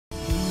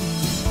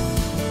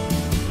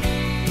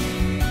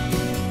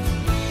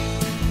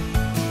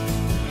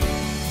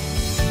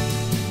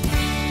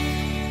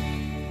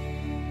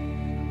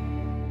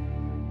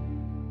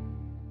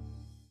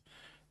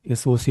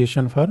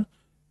Association for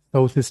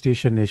Southeast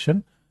Asian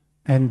Nation,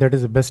 and that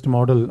is the best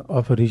model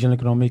of a regional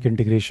economic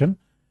integration.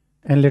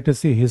 And let us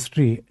see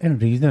history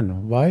and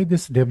reason why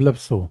this developed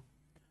so,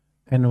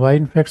 and why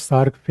in fact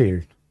SARC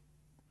failed.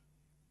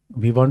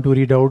 We want to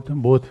read out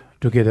both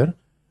together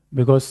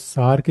because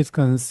SARC is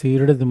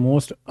considered the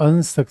most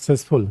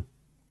unsuccessful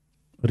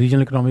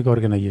regional economic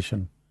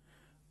organization.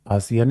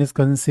 ASEAN is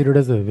considered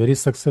as a very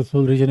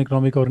successful regional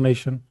economic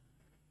organization.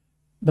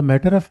 The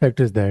matter of fact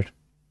is that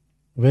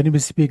when we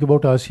speak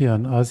about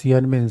ASEAN,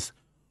 ASEAN means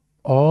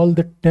all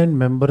the 10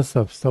 members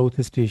of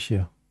Southeast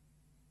Asia.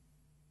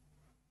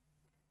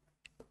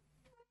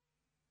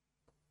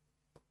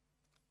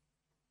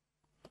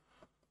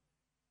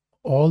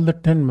 All the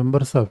 10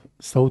 members of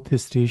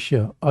Southeast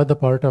Asia are the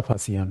part of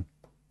ASEAN.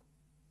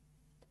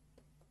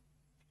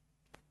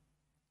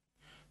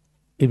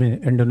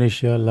 Even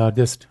Indonesia,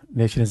 largest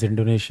nation is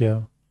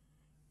Indonesia,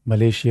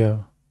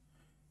 Malaysia,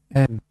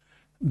 and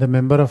the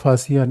member of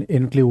ASEAN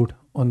include,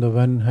 on the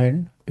one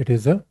hand, it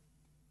is a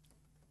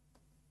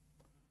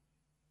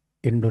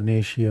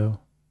Indonesia,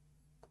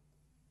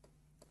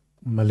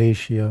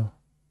 Malaysia,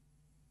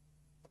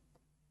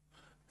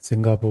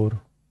 Singapore,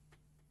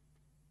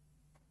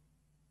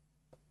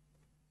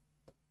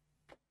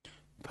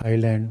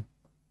 Thailand,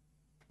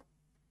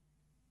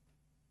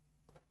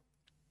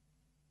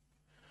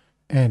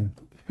 and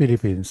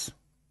Philippines.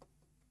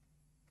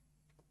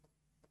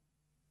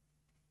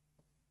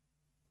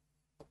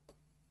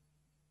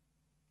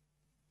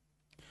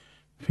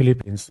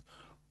 Philippines.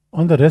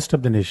 On the rest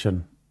of the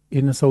nation,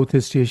 in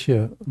Southeast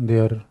Asia, they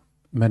are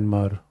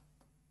Myanmar.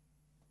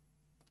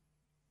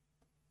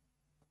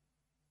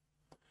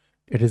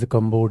 It is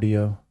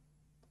Cambodia,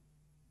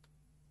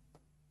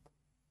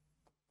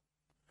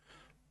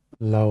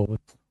 Laos,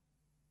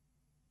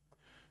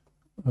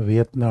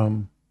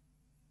 Vietnam,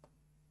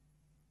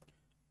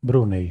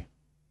 Brunei.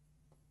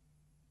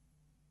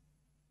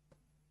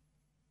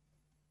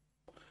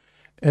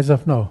 As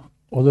of now,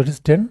 although it is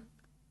 10,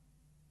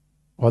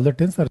 all the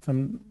 10s are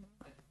some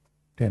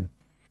 10.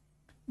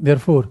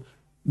 Therefore,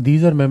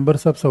 these are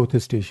members of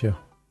Southeast Asia.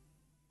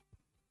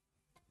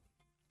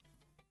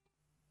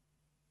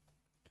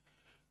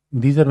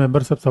 These are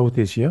members of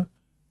Southeast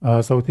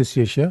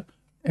Asia.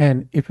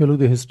 And if you look at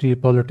the history,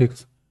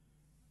 politics,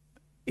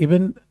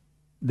 even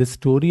the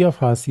story of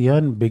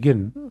ASEAN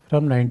began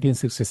from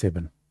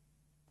 1967.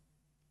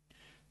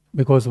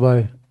 Because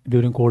why?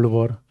 During Cold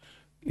War,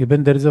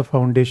 even there is a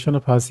foundation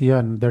of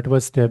ASEAN that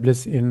was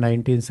established in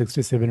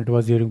 1967. It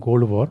was during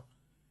Cold War.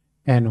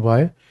 And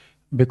why?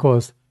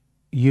 Because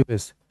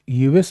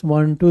US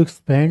want to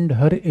expand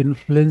her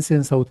influence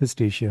in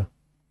Southeast Asia.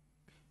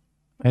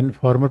 And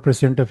former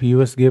president of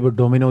US gave a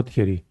domino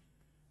theory.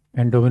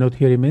 And domino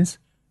theory means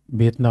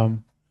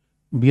Vietnam.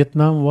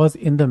 Vietnam was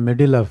in the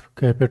middle of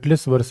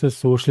capitalist versus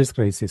socialist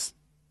crisis.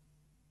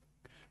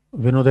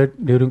 We know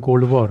that during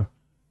Cold War,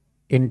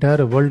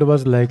 entire world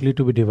was likely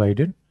to be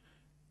divided,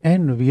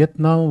 and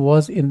Vietnam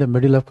was in the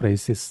middle of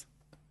crisis.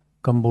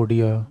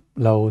 Cambodia,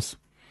 Laos.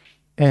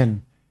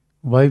 And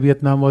why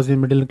Vietnam was in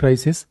middle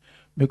crisis?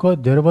 Because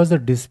there was a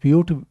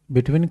dispute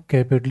between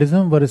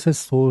capitalism versus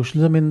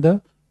socialism in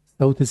the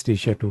Southeast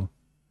Asia too.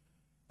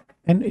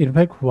 And in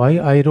fact, why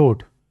I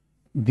wrote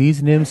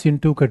these names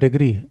into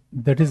category,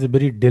 that is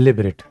very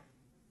deliberate.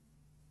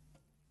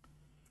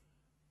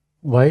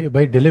 Why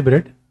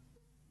deliberate?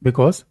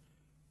 Because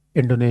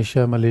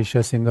Indonesia,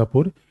 Malaysia,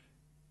 Singapore,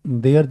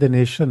 they are the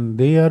nation,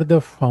 they are the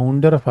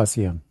founder of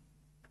ASEAN.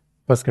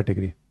 First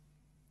category.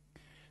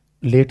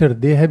 Later,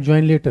 they have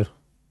joined later.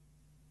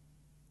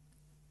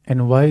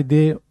 And why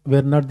they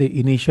were not the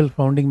initial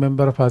founding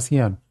member of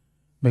ASEAN?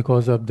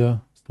 Because of the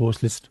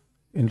socialist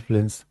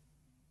influence.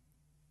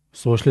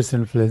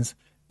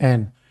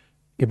 And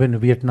even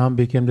Vietnam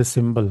became the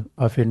symbol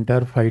of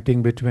entire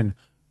fighting between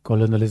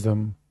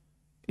colonialism,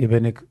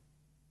 even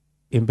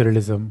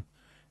imperialism,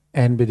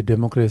 and with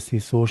democracy,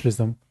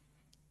 socialism.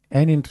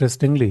 And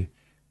interestingly,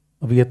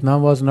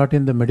 Vietnam was not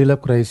in the middle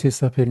of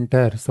crisis of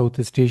entire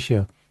Southeast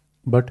Asia,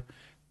 but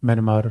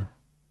Myanmar,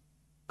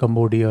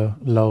 Cambodia,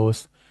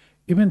 Laos,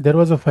 even there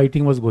was a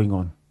fighting was going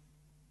on.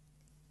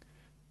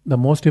 The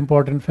most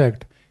important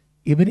fact,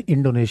 even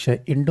Indonesia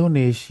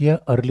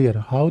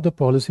earlier, how the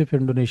policy of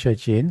Indonesia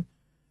changed,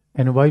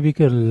 and why we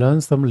can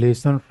learn some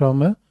lesson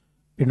from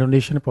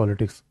Indonesian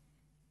politics.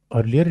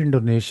 Earlier,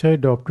 Indonesia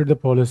adopted the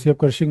policy of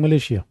crushing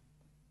Malaysia.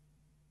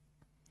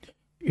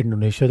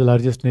 Indonesia, the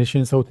largest nation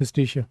in Southeast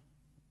Asia.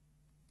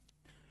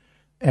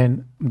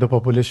 And the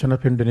population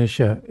of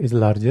Indonesia is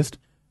largest,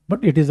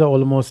 but it is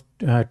almost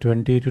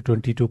 20 to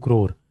 22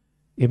 crore.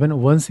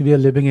 Even once we are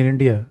living in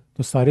India,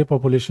 तो सारे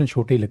population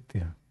छोटे ही लगते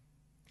हैं.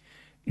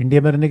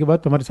 India में रहने के बाद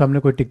तुम्हारे सामने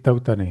कोई टिकता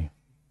उगता नहीं.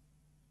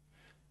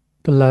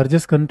 The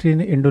largest country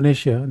in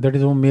Indonesia, that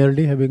is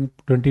merely having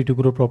 22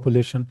 crore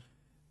population,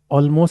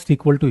 almost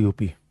equal to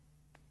UP.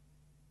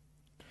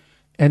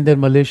 And then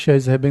Malaysia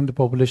is having the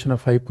population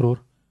of 5 crore.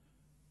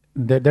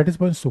 That is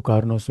why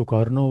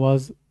Sukarno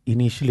was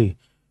initially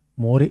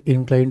more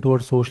inclined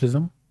towards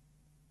socialism,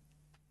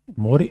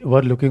 more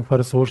were looking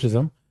for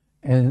socialism,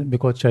 And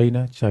because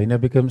China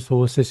became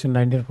socialist in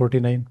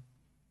 1949.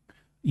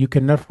 You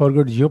cannot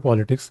forget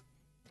geopolitics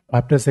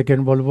after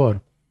Second World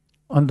War.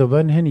 On the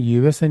one hand,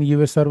 US and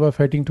USSR were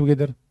fighting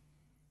together,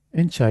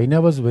 and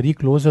China was very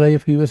close ally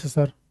of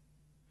USSR.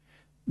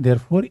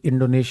 Therefore,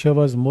 Indonesia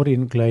was more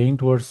inclined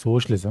towards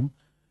socialism,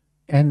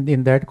 and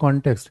in that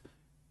context,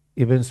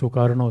 even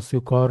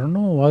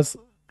Sukarno was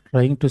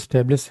trying to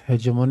establish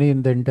hegemony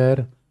in the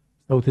entire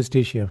Southeast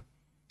Asia,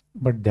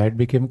 but that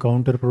became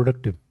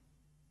counterproductive.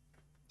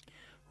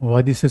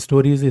 Why this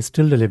story is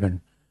still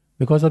relevant?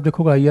 Because अब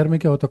देखो IR में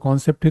क्या होता है,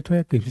 concept ही तो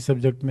है किसी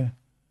subject में.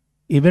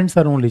 Events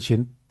are only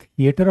change.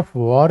 Theater of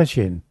war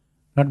change,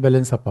 not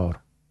balance of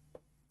power.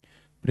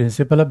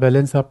 Principle of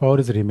balance of power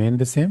is remain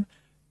the same.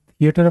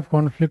 Theater of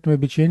conflict में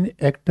भी change,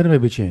 actor में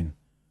भी change.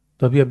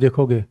 तो अभी आप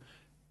देखोगे,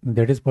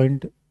 that is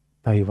point.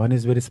 Taiwan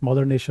is very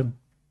smaller nation.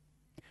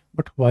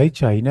 But why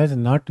China is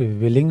not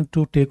willing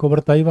to take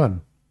over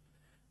Taiwan?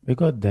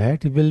 Because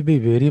that will be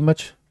very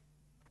much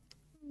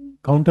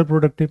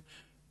counterproductive.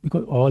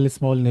 Because all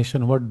small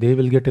nation, what they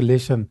will get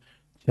elation,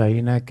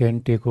 China can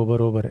take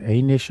over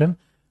any nation.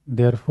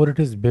 Therefore, it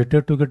is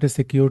better to get a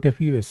security of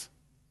US.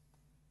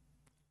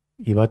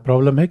 ये बात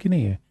problem है कि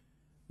नहीं है?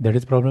 That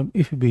is problem.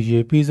 If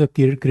BJP is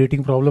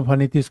creating problem for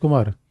Nitish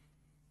Kumar,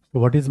 so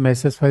what is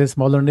message for a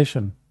smaller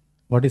nation?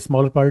 What is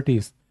smaller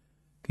parties?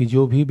 कि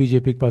जो भी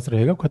BJP के पास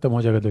रहेगा वो खत्म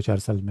हो जाएगा 2-4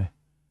 साल में.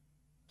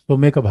 सो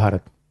मेक अ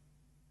भारत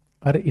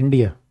और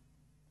इंडिया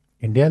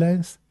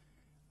अलायंस.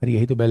 अरे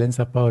यही तो बैलेंस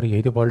ऑफ पावर,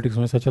 यही तो पॉलिटिक्स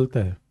में ऐसा चलता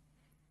है.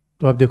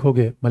 तो आप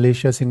देखोगे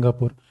Malaysia,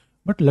 Singapore.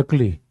 But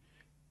luckily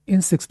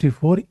in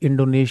 64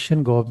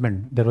 Indonesian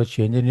government, there was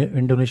change in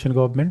Indonesian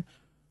government.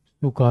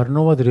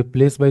 Sukarno was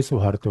replaced by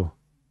Suharto,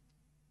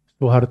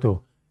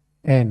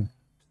 and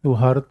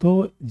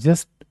Suharto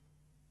just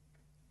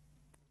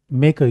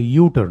make a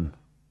U-turn,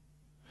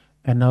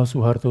 and now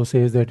Suharto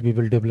says that we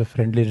will develop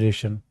friendly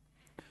relation.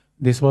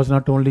 This was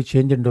not only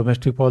change in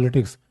domestic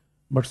politics,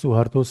 but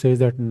Suharto says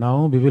that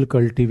now we will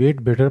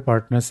cultivate better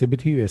partnership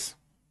with US.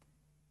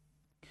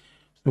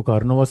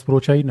 Sukarno was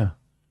pro-China,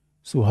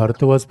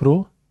 Suharto was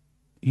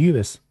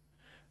pro-US.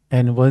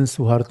 And once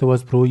Suharto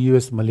was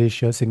pro-US,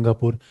 Malaysia,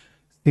 Singapore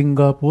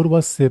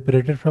was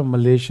separated from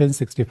Malaysia in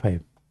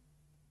 65.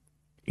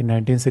 In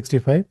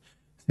 1965,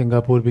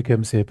 Singapore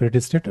became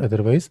separate state,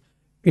 otherwise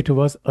it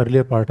was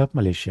earlier part of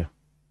Malaysia.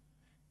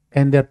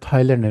 And there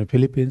Thailand and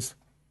Philippines.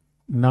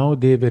 Now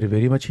they were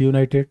very much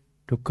united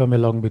to come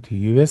along with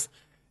US,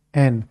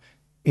 and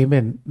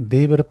even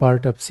they were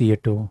part of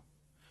NATO.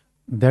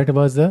 That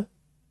was a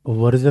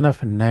version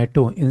of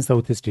NATO in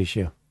Southeast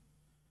Asia.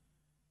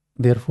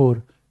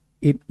 Therefore,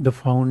 the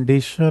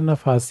foundation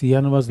of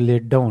ASEAN was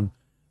laid down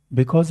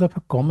because of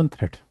a common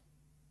threat.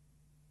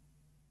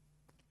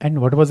 And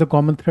what was the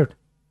common threat?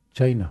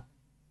 China.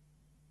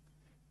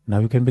 Now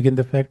you can begin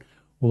the fact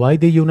why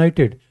they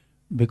united.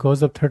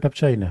 Because of threat of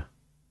China.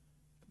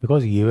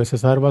 Because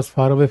USSR was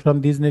far away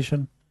from these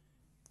nations.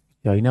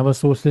 China was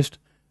socialist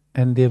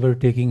and they were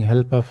taking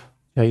help of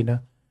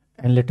China.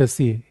 And let us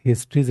see,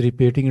 history is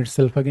repeating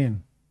itself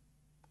again.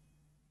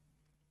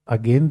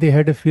 Again they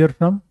had a fear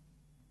from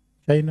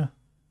China.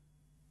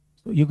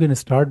 So you can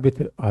start with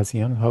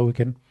ASEAN. How we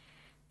can?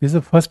 This is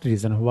the first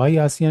reason why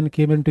ASEAN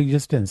came into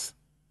existence.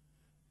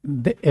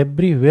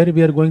 Everywhere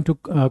we are going to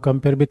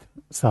compare with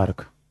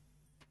SARC.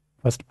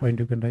 First point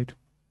you can write.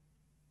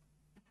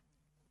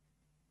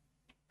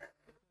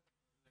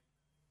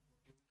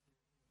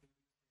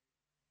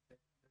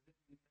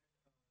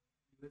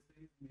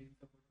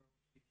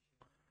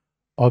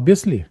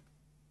 Obviously,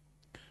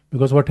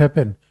 because what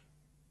happened?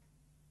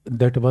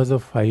 That was a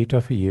fight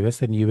of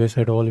US, and US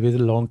had always a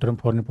long-term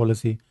foreign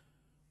policy.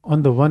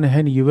 On the one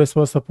hand, US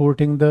was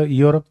supporting the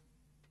Europe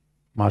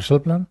Marshall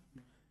Plan,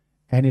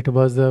 and it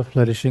was the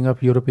flourishing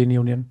of European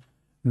Union.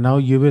 Now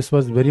US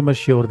was very much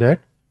sure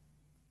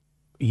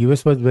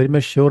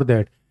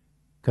that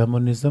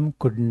communism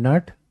could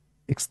not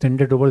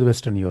extend it over the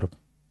Western Europe.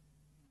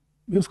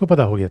 भी उसको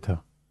पता हो गया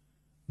था.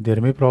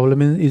 There may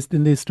problem is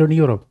in the Eastern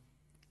Europe.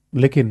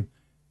 लेकिन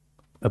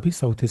अभी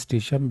Southeast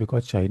Asia में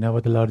because China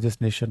was the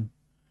largest nation.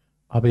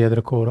 आप याद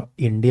रखो,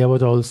 India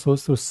was also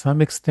to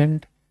some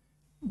extent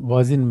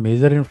was in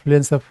major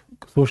influence of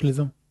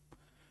socialism.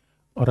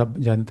 और आप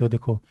जानते हो,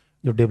 देखो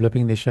जो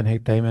डेवलपिंग नेशन है,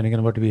 time and again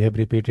what we have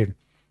repeated,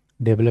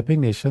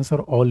 developing Nations are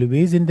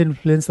always in the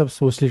influence of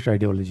socialist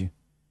ideology.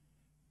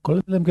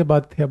 Colonialism के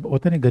बाद थे, अब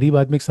होता है ना, गरीब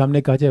आदमी के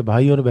सामने कहा जाए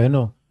भाई और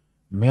बहनों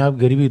मैं आप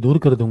गरीबी दूर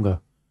कर दूंगा,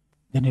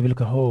 देन विल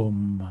कहो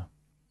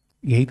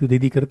यही तो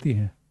दीदी करती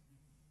है,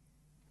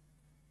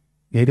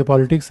 यही तो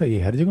पॉलिटिक्स है,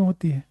 ये हर जगह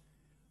होती है.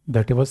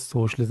 That was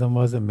socialism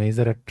was a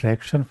major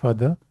attraction for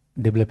the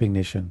developing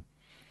nation.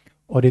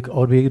 और एक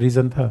और भी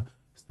रीजन था,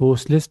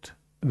 socialist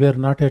were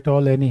not at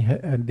all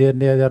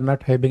they are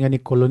not having any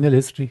colonial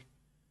history.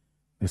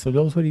 This was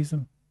also a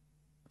reason.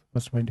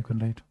 First point you can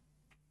write.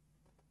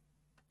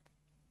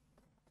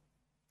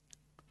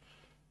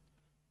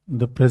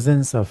 The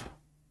presence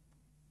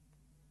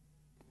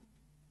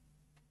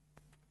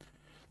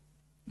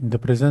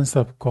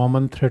of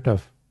common threat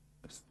of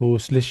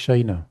socialist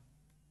China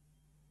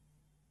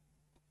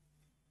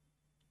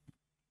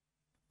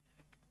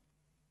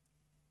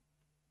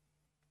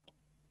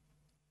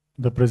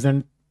The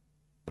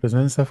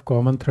presence of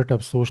common threat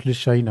of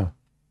socialist China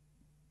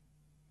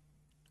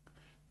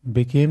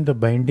became the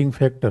binding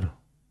factor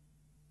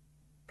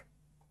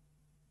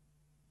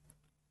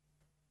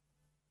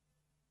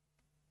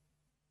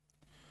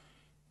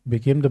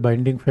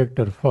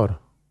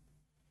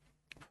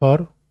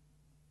for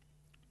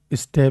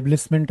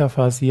establishment of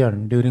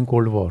ASEAN during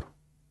Cold War.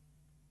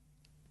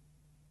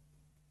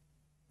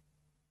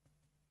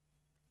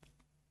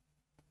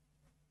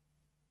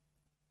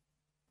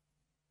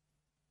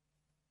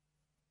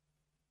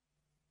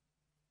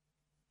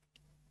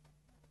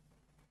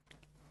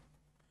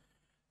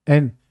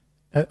 And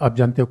आप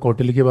जानते हो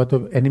कौटिल्य की बात,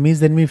 तो enemy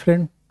is enemy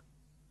friend.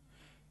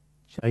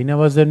 China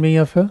was enemy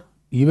of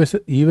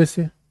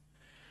USA.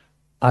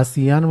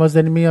 ASEAN was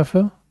enemy of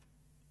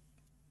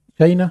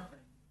China.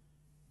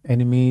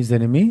 Enemy is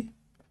enemy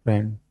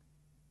friend.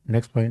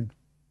 Next point.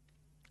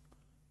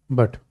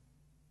 But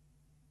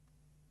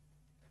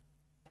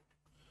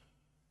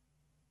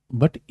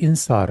in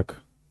SARC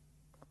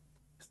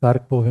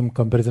को हम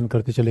comparison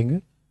करते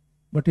चलेंगे.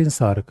 But in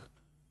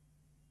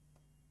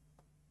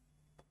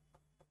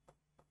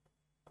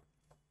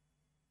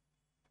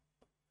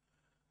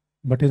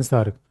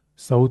SARC,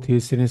 South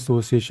Asian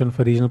Association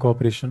for Regional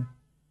Cooperation,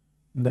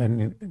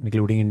 then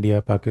including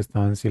India,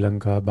 Pakistan, Sri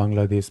Lanka,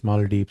 Bangladesh,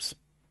 Maldives,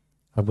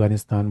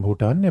 Afghanistan,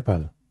 Bhutan,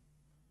 Nepal.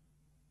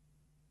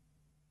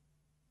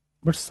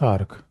 But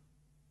SARC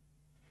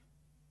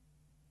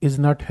is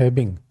not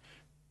having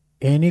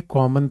any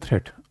common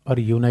threat or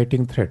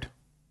uniting threat.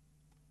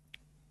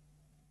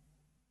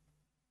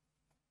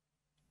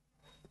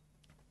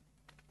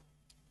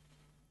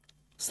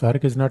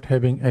 SARC is not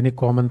having any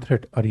common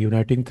threat or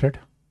uniting threat.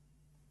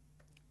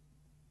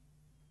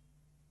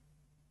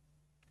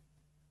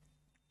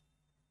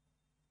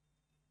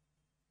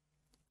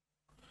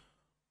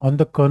 On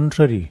the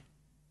contrary,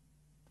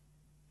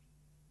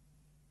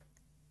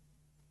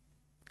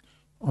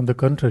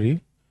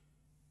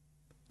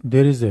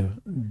 there is a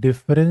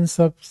difference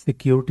of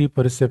security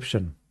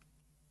perception.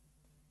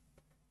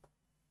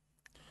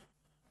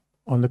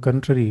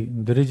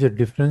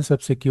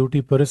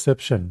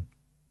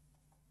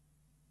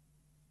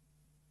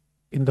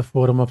 In the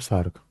forum of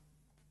SARC.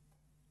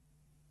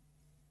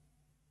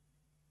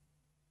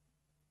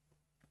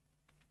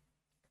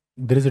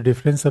 There is a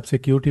difference of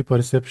security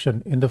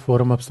perception in the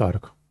forum of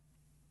SARC.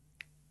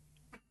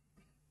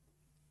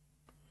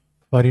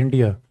 For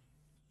India,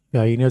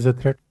 China is a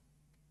threat.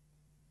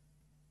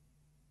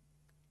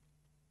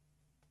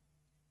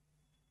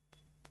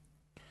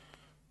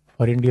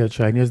 For India,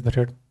 China is the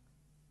threat.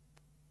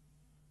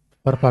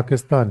 For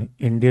Pakistan,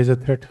 India is a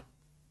threat.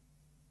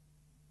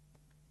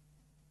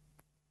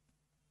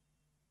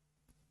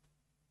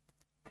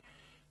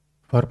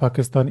 For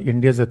Pakistan,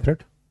 India is a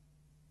threat.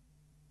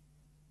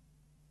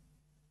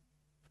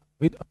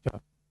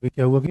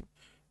 क्या हुआ कि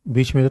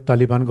बीच में जो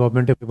Taliban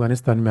government है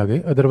अफगानिस्तान में आ गई.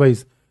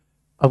 Otherwise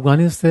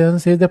Afghanistan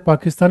से the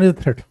Pakistan is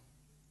a threat.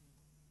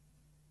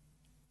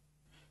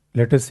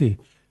 Let us see.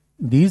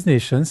 These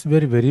nations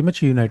were very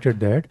much united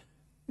that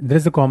there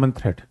is a common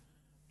threat.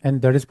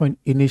 And that is point.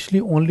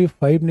 Initially, only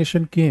 5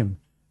 nations came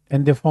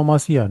and they form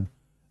ASEAN.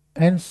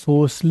 And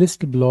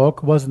Socialist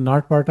Bloc was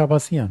not part of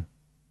ASEAN.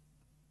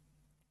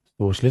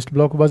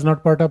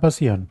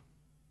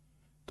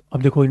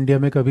 अब देखो India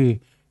में कभी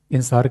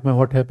in SARC mein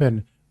what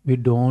happened? We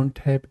don't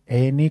have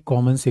any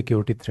common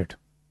security threat.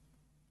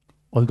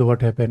 Although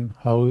what happened?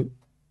 How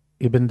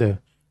even the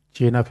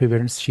chain of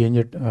events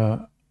changed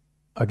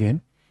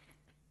again.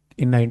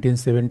 In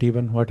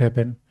 1971, what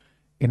happened?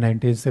 In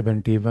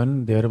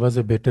 1971, there was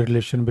a better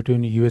relation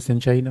between US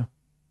and China.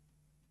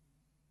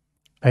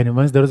 And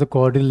once there was a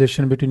cordial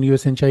relation between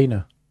US and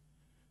China.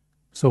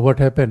 So what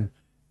happened?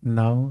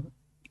 Now,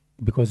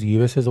 because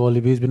US has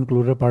always been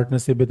closer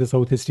partnership with the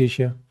Southeast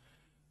Asia,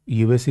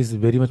 US is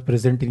very much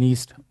present in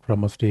East,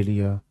 from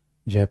Australia,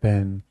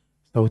 Japan,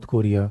 South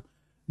Korea.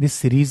 This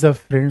series of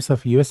friends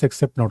of US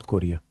except North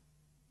Korea.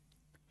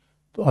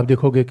 तो आप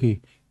देखोगे कि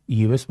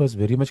US was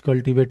very much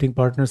cultivating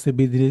partnership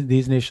with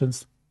these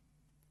nations.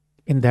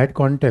 In that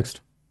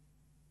context,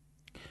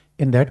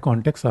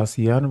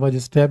 ASEAN was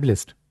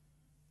established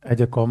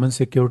as a common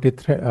security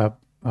threat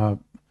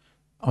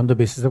on the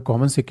basis of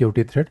common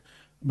security threat.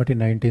 But in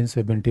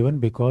 1971,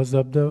 because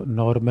of the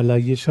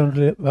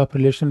normalization of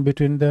relation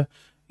between the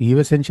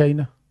US and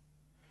China,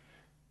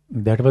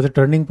 that was a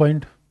turning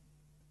point.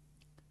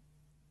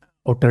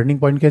 और turning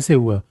point कैसे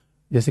हुआ?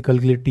 जैसे कल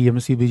के लिए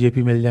TMC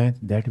BJP मिल जाए,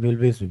 that will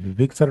be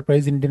big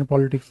surprise in Indian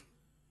politics.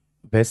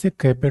 वैसे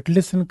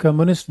capitalist and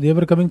communist they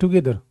were coming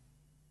together.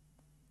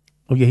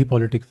 और यही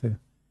पॉलिटिक्स है.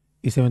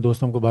 इसे मैं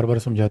दोस्तों को बार बार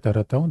समझाता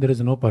रहता हूँ. There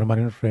is no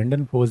permanent friend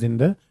and फोज in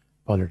the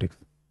politics.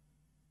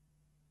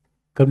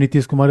 कब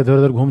नीतीश कुमार इधर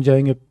उधर घूम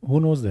जाएंगे, हु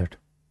नोज दैट.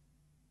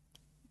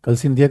 कल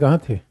सिंधिया कहाँ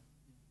थे,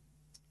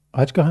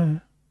 आज कहाँ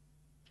हैं,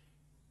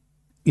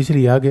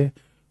 इसलिए आ गए.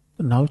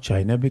 Now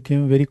China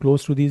became very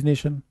close to these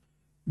nation.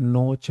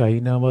 No,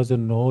 China was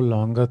no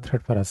longer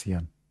threat for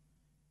ASEAN.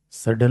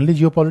 Suddenly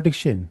Jio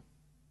politics change.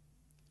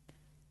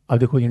 अब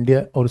देखो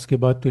इंडिया, और उसके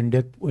बाद तो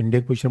इंडिया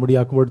की पोजिशन बड़ी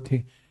ऑकवर्ड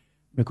थी.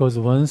 because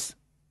once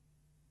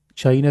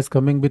China is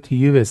coming with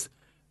US,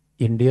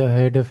 India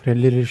had a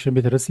friendly relation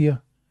with Russia.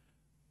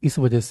 इस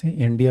वजह से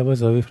India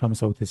was away from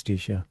south east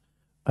Asia.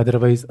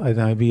 Otherwise,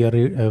 we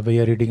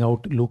are reading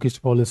out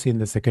Locust policy in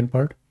the second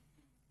part.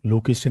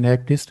 Locust and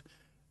Act East.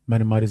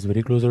 Myanmar is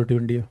very closer to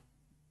India.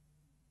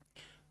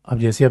 अब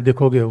जैसे आप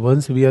देखोगे,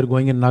 once we are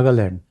going in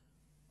Nagaland,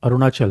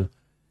 Arunachal,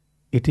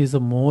 it is a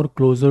more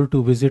closer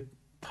to visit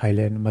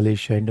Thailand,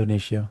 Malaysia,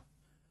 Indonesia,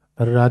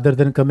 rather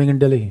than coming in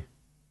Delhi.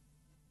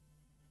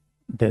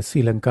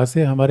 Sri Lanka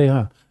से हमारे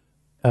यहाँ,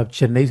 अब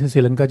चेन्नई से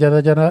श्रीलंका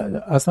ज़्यादा जाना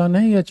आसान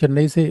है या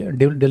चेन्नई से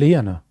दिल्ली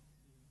आना?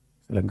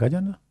 श्रीलंका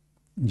जाना.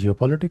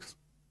 Geopolitics.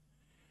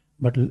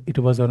 But it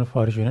was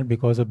unfortunate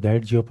because of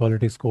that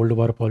geopolitics, Cold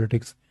War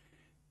politics.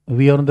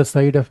 We are on the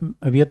side of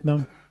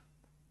Vietnam.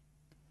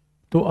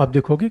 तो आप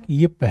देखोगे कि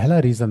ये पहला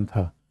रीज़न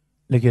था.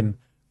 लेकिन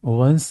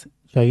once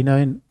China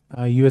and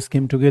US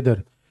came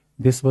together,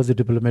 this was a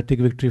diplomatic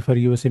victory for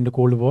US in the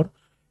Cold War.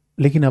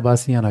 लेकिन अब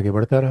आसियान आगे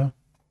बढ़ता रहा.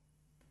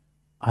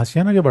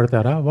 आसियान आगे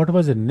बढ़ता रहा. What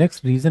was the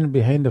next reason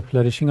behind the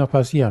flourishing of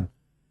ASEAN?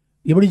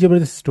 ये बड़ी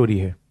ज़बरदस्त स्टोरी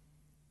है.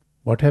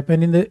 What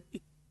happen in the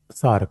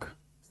SAARC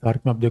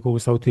में आप देखोगे,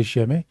 साउथ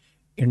एशिया में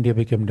India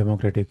became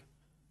democratic,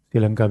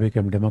 Sri Lanka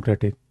became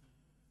democratic.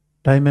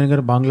 Time में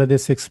अगर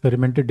Bangladesh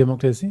experimented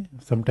democracy,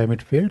 some time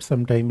it failed,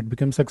 some time it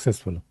became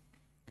successful.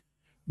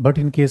 But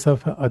in case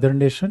of other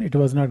nation it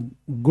was not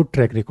good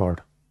track record.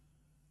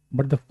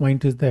 But the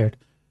point is that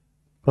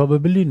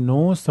probably no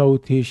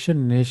South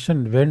Asian nation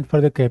went for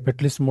the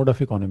capitalist mode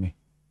of economy,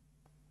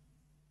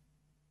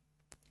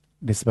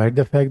 despite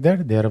the fact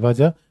that there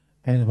was a,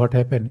 and what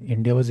happened,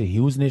 India was a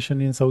huge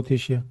nation in South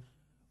Asia.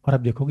 और आप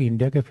देखोगे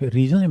India के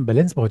regional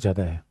imbalance बहुत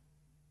ज़्यादा है.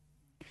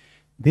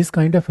 This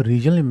kind of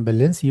regional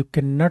imbalance you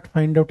can not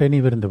find out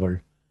anywhere in the world.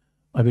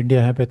 अब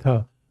India यहाँ पे था,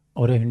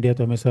 और इंडिया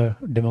तो हमेशा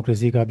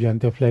डेमोक्रेसी का आप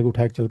जानते हो फ्लैग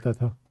उठा के चलता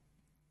था.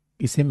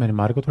 इससे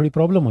म्यांमार को थोड़ी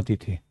प्रॉब्लम होती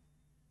थी.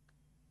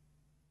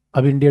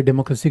 अब इंडिया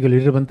डेमोक्रेसी का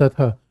लीडर बनता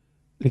था,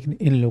 लेकिन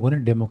इन लोगों ने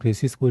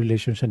डेमोक्रेसी से कोई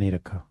रिलेशनशिप नहीं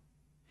रखा.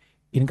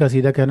 इनका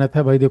सीधा कहना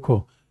था, भाई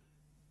देखो,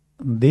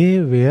 दे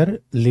where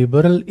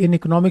liberal in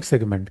economic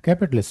segment,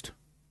 capitalist,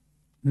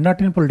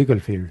 not in political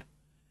field.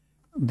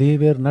 They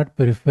where not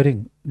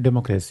preferring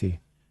democracy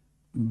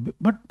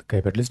but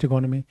capitalist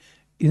economy.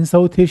 In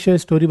south Asia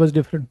story was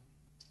different.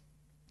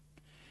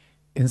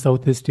 In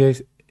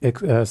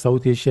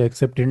south Asia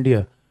accept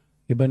India,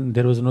 even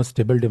there was no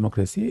stable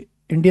democracy.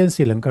 India and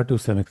Sri Lanka to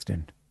some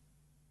extent.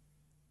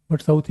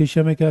 But south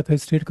Asia में क्या था?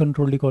 State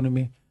controlled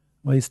economy.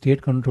 वही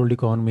state controlled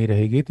economy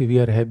रहेगी तो we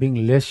are having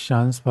less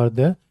chance for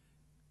the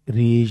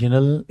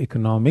regional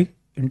economic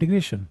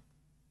integration.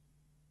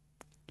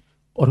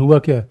 और हुआ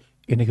क्या?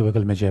 इन्हीं के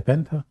बगल में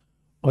जापान था,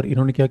 और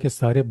इन्होंने क्या किया,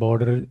 सारे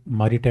बॉर्डर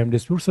मारी टाइम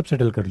डिस्प्यूट सब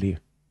सेटल कर लिए.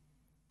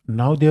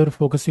 Now they are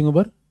focusing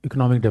over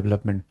economic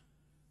development.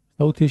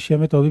 South Asia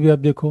में तो अभी भी आप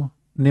देखो,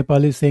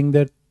 नेपाल इज सेइंग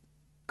दैट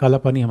काला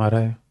पानी हमारा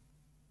है.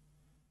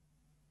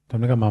 तो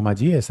हमने कहा, मामा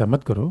जी ऐसा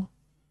मत करो,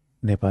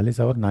 Nepal is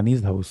our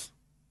nannies house.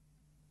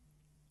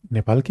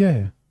 Nepal क्या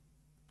है?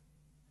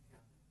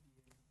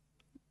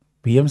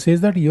 PM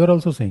says that, you are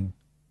also saying.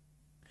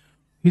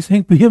 He's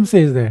saying PM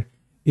says that.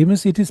 Even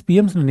it is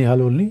PM's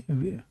Nanihal only.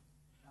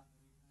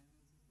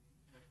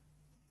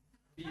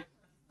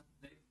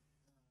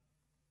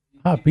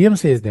 PM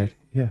says that.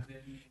 Yeah.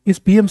 Is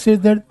PM says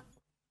that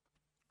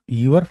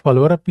you are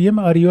follower of PM,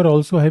 or you are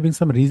also having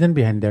some reason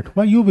behind that?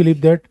 Why you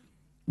believe that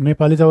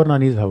Nepal is our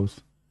Nani's house?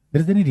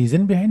 There is any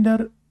reason behind, or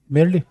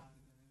merely?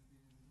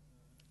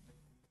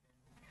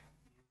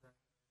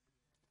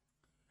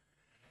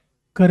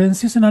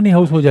 Currency से नानी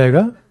house हो जाएगा?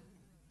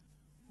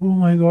 Oh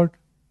my God,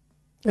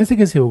 ऐसे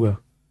कैसे होगा?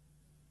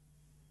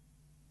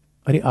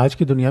 अरे आज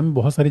की दुनिया में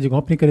बहुत सारी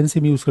जगहों अपनी करेंसी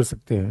में यूज कर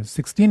सकते हैं.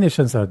 16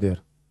 नेशंस आर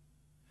देयर.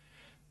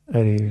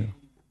 अरे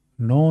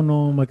no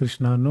no my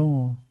Krishna,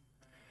 no.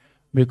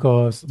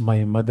 Because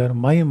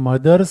my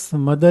mother's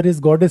mother is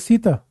goddess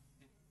Sita,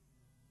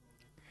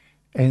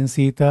 and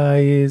Sita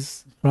is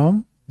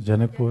from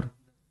Janakpur,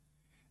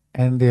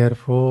 and there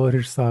four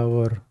it's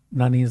our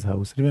nannies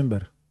house.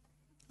 Remember,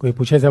 कोई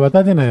पूछे से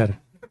बता देना यार.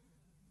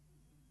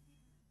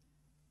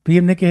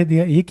 पीएम ने कह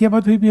दिया. ये क्या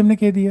बात हुई? पीएम ने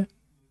कह दिया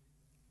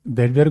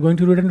that we are going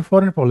to read in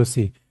foreign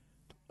policy.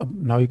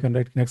 Now you can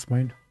write next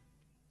point.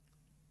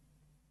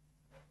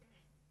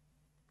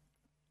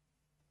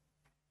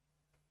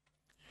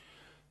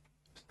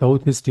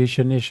 Southeast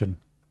Asian nation.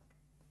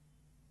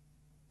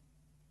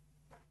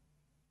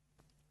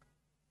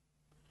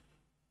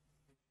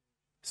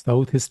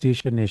 Southeast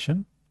Asian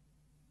nation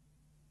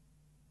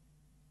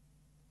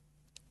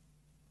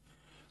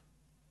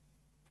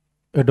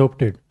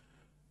adopted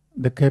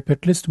the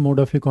capitalist mode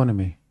of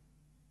economy.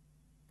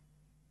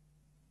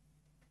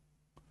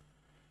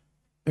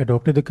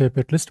 Adopted the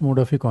capitalist mode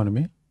of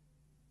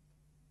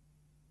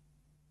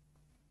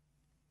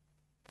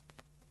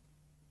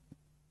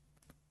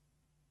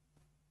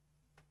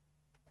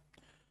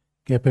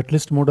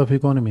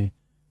economy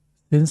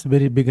since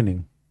very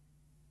beginning.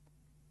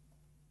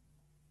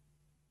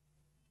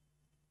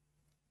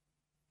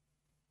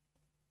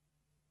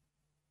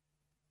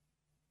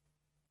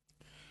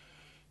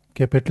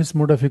 capitalist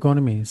mode of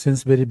economy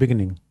since very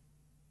beginning.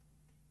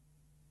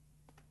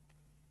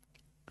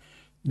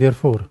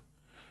 Therefore,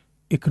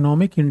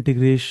 economic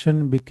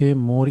integration became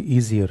more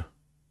easier.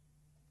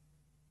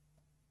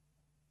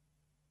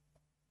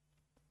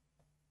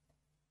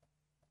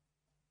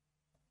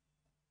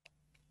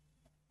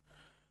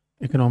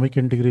 Economic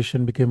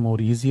integration became more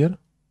easier.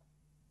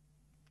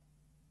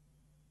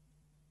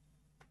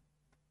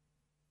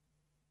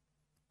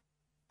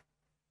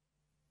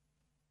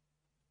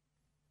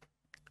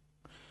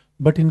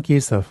 But in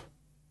case of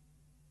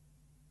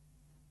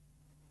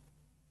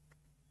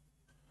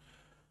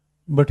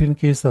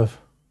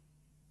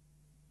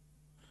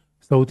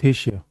South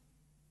Asia,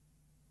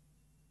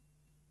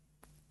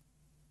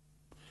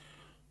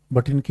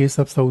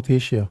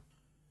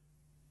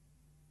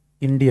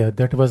 India,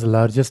 that was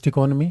largest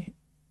economy,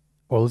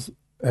 also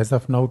as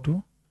of now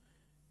too,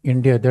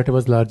 India, that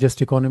was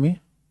largest economy,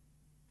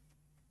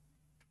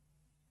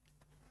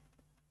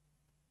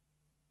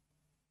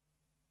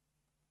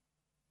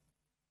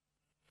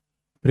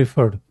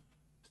 preferred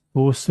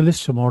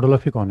socialist model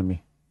of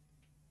economy.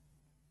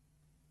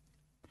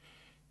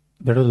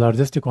 That was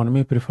largest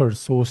economy preferred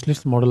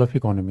socialist model of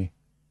economy,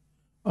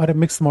 or a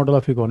mixed model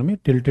of economy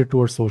tilted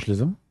towards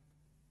socialism.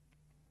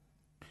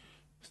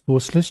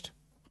 Socialist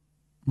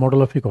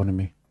model of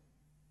economy.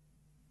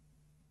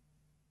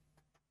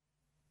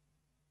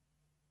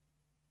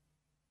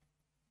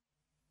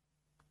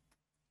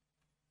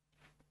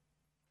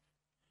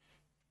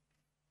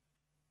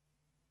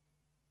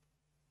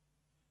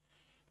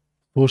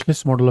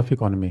 Socialist model of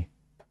economy.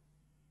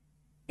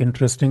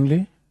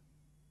 Interestingly,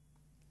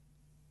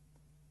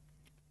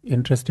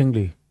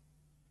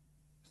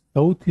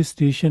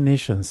 Southeast Asian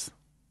nations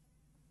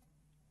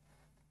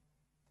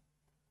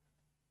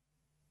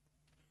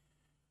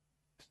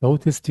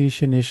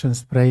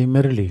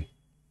primarily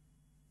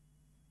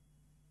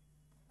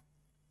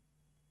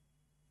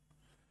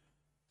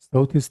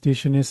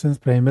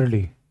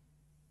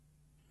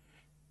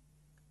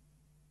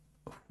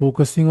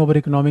focusing over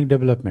economic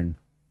development.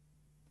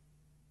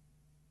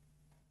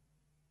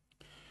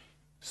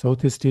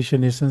 Southeast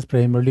Asian nations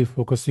primarily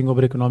focusing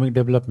over economic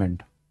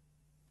development.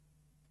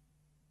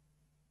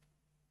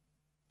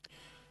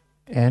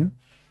 And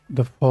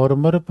the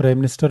former Prime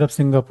Minister of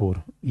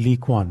Singapore, Lee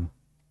Kuan,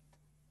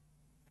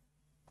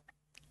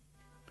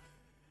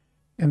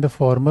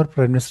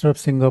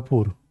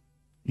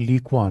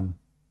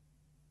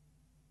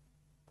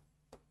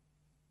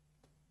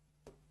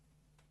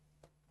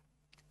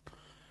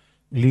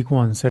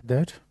 said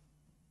that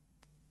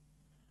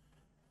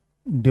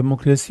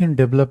democracy and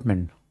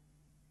development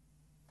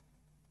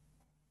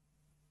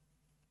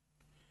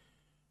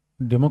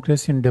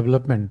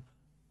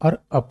are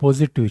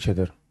opposite to each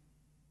other.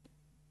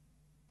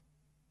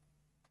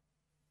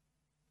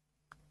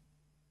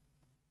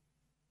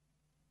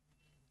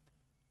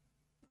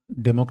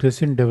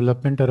 Democracy and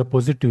development are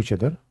opposite to each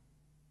other.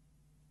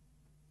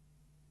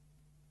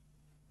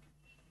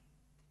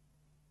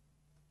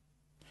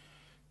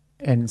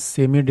 And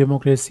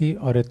semi-democracy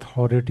or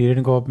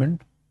authoritarian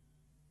government,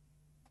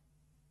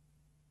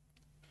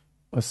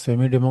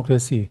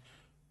 semi-democracy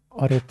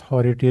or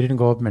authoritarian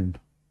government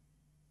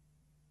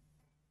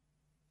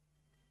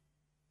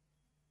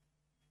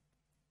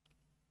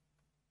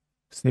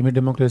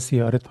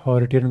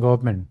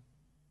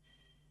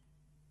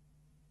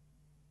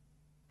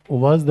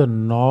was the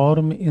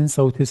norm in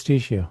Southeast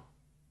Asia.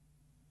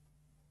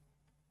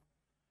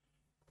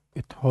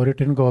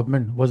 Authoritarian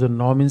government was a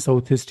norm in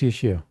Southeast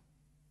Asia.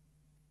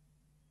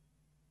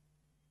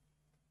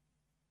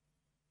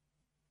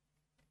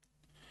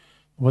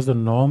 Was the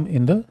norm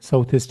in the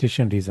Southeast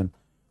Asian region.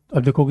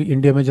 अब देखो कि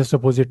India में just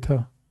opposite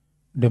था,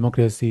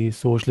 democracy,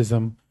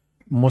 socialism,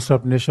 most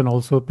of nation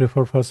also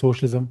prefer for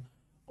socialism.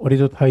 और ये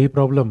जो था ही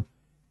problem,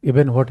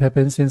 even what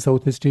happens in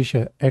south east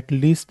Asia,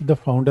 at least the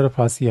founder of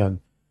ASEAN,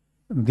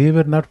 they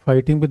were not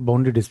fighting with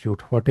boundary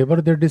dispute. Whatever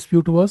their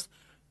dispute was,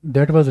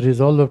 that was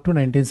resolved up to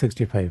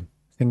 1965.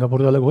 Singapore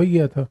तो अलग हो ही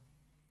गया था.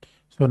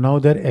 So now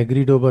they're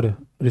agreed over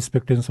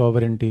respect and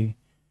sovereignty,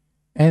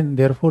 and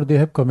therefore they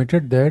have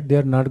committed that they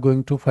are not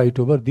going to fight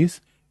over these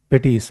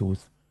petty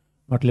issues.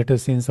 But let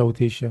us see in South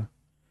Asia.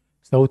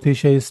 South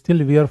Asia is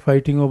still, we are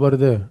fighting over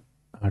the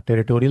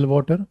territorial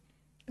water,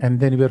 and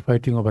then we are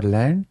fighting over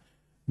land,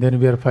 then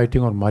we are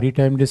fighting on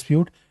maritime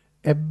dispute.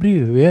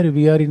 Everywhere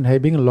we are in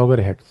having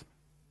loggerheads.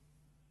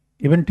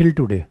 Even till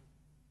today,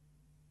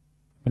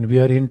 when we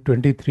are in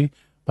 23,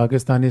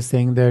 Pakistan is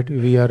saying that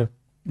we are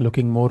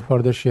looking more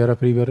for the share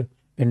of river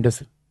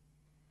Indus.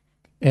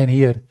 And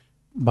here,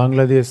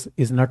 Bangladesh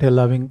is not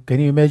allowing. Can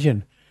you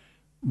imagine?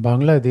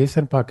 Bangladesh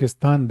and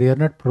Pakistan, they are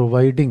not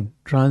providing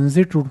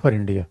transit route for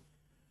India.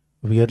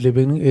 We are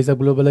living as a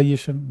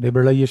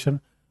liberalization.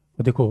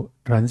 देखो,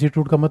 transit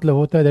route का मतलब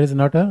होता है, there is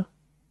not a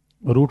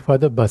route for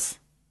the bus,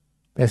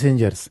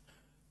 passengers.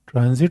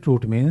 Transit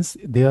route means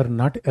they are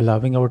not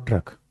allowing our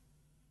truck.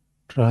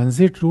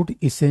 Transit route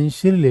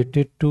essentially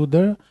related to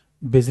the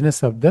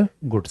business of the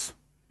goods,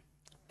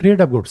 trade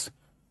of goods.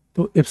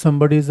 So if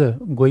somebody is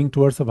going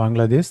towards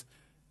Bangladesh,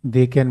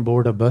 they can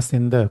board a bus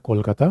in the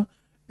Kolkata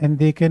and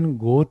they can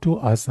go to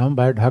Assam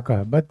by Dhaka,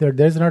 but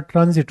there is not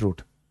transit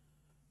route.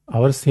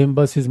 Our same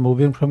bus is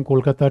moving from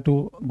Kolkata to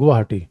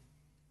Guwahati,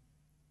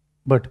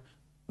 but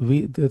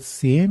the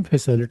same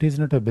facility is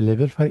not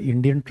available for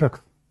Indian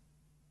trucks.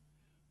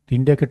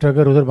 India के truck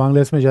अगर उधर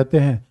बांग्लादेश में जाते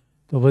हैं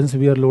तो once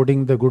we are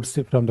loading the goods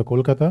from the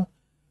Kolkata,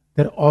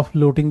 they are of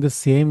loading the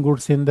same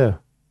goods in the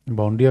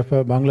boundary of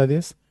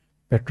Bangladesh,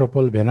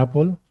 Petrapole,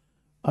 Benapole.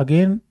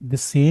 Again, the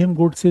same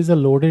goods is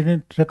loaded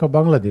in truck of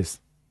Bangladesh.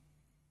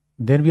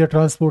 Then we are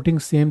transporting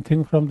same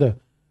thing from the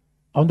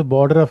on the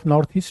border of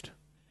northeast.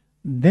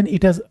 Then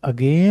it has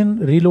again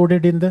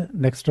reloaded in the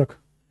next truck.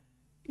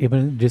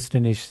 Even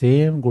destination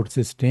same, goods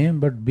is same,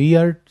 but we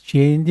are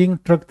changing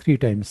truck 3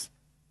 times.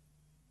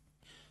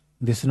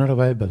 This is not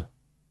viable.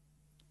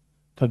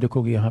 तो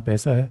देखो कि यहाँ पे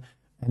ऐसा है,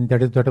 and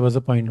that was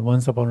the point.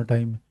 Once upon a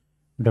time,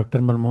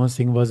 Dr. Manmohan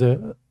Singh was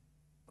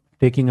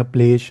taking a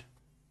pledge,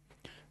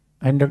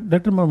 and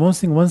Dr. Manmohan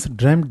Singh once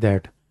dreamt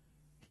that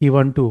he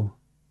want to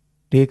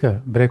take a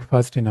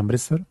breakfast in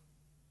Amritsar,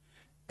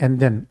 and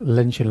then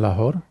lunch in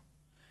Lahore,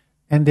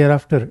 and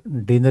thereafter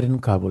dinner in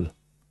Kabul.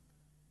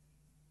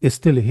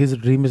 Still, his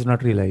dream is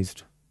not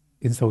realized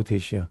in South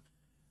Asia.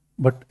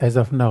 But as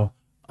of now,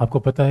 आपको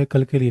पता है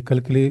कल के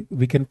लिए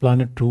we can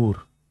plan a tour.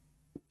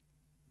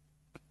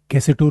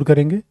 कैसे tour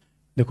करेंगे?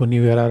 देखो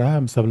new year आ रहा है,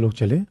 हम सब लोग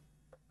चले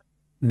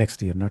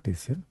नेक्स्ट ईयर, नॉट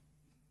इस ईयर,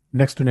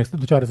 नेक्स्ट टू नेक्स्ट,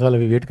 2-4 साल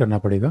अभी वेट करना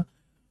पड़ेगा.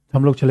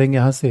 हम लोग चलेंगे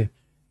यहाँ से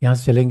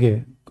चलेंगे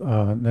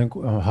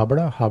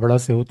हावड़ा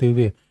से होते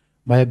हुए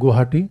bye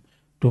Guwahati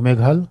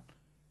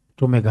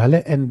to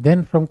Meghalaya and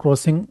then from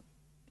crossing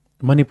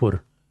Manipur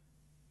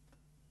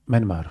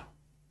Myanmar.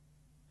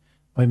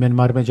 भाई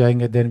म्यांमार में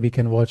जाएंगे, देन वी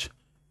कैन वॉच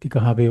कि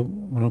कहाँ पे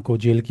उनको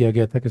जेल किया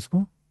गया था,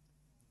 किसको,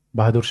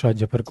 बहादुर शाह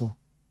जफर को.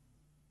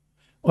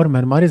 और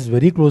Myanmar is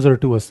very closer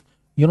to us.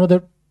 You know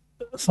that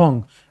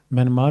song,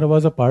 Myanmar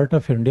was a part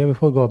of India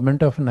before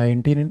government of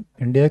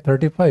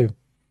 1935.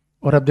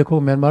 और अब देखो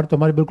म्यांमार तो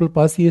हमारे बिल्कुल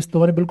पास ही है,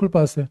 तुम्हारे बिल्कुल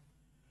पास है.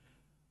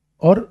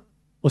 और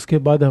उसके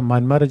बाद हम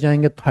म्यांमार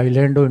जाएंगे,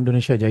 थाईलैंड और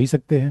इंडोनेशिया जा ही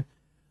सकते हैं.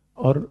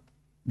 और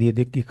ये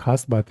देख की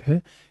खास बात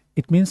है,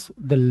 it means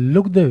the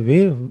look the way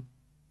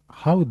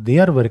how they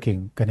are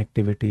working,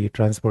 connectivity,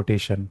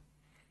 transportation,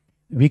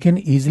 we can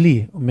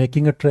easily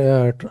making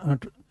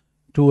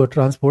to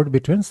transport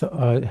between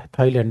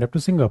Thailand up to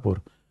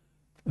Singapore.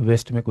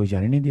 Waste में कोई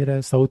जाने नहीं दे रहा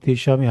है. साउथ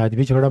एशिया में आज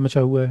भी झगड़ा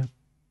मचा हुआ है.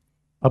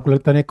 आपको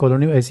लगता नहीं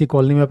कॉलोनी, ऐसी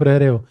कॉलोनी में आप रह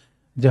रहे हो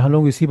जहाँ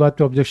लोग इसी बात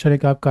पे ऑब्जेक्शन है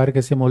कि आप कार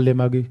कैसे मोहल्ले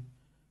में आ गई.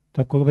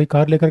 तो आपको भाई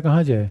कार लेकर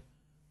कहाँ जाए,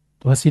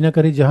 तो हसीना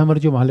करी जहाँ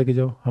मर्जी वहाँ लेके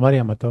जाओ, हमारे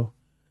यहाँ मत आओ.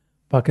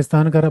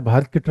 पाकिस्तान का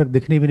भारत की ट्रक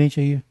दिखनी भी नहीं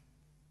चाहिए.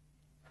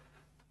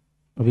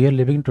 We are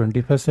living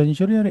 21st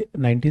century और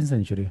 19th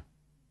सेंचुरी.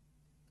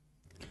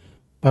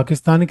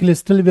 पाकिस्तान के लिए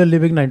still we are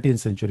living 19th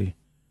century.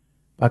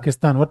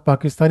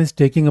 Pakistan is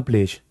taking a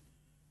place.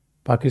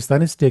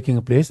 Pakistan is taking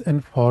a place,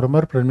 and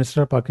former Prime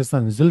Minister of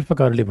Pakistan,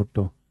 Zulfikar Ali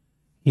Bhutto,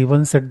 he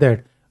once said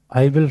that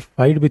I will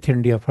fight with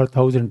India for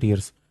 1,000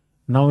 years.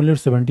 Now only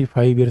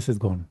 75 years is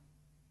gone.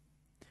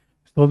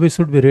 So we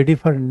should be ready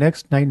for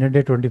next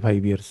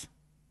 925 years.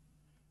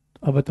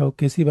 अब बताओ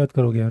कैसी बात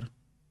करोगे यार.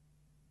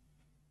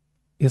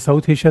 ये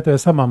south Asia तो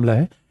ऐसा मामला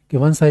है कि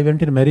once I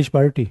went in marriage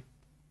party,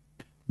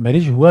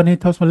 marriage हुआ नहीं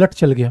था, उसमें लट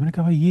चल गया. मैंने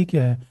कहा भाई ये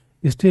क्या है.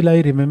 Still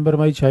I remember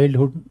my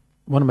childhood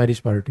one marriage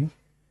party.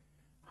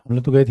 हम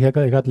लोग तो गए थे,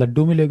 एक हाथ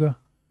लड्डू मिलेगा,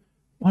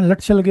 वहाँ लट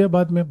चल गया.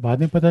 बाद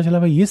में पता चला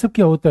भाई ये सब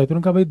क्या होता है. तो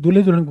उन्होंने कहा भाई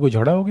दूल्हे दुल्हन को कोई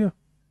झगड़ा हो गया.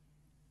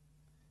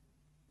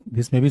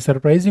 This may be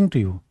surprising to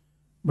you,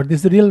 but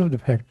this real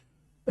fact.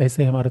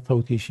 ऐसे हमारा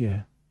साउथ एशिया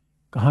है,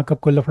 कहाँ कब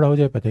कोई लफड़ा हो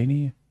जाए पता ही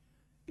नहीं है.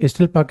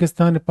 Still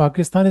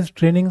Pakistan is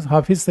training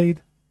Hafiz Saeed.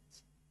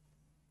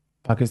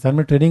 Pakistan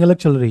में ट्रेनिंग अलग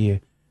चल रही है.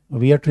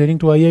 We are training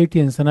to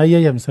IITs and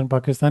IIMs and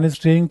Pakistan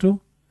is training to.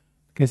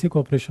 कैसे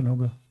कोऑपरेशन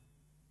होगा.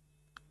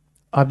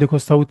 आप देखो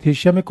साउथ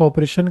एशिया में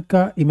कोऑपरेशन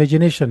का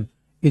imagination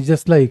is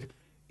just like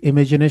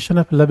imagination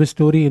of love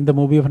story in the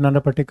movie of Nana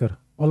Patekar.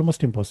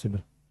 Almost impossible.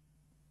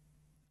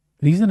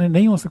 Reason है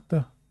नहीं हो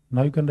सकता.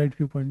 Now you can write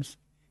few points.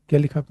 क्या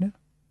लिखा आपने.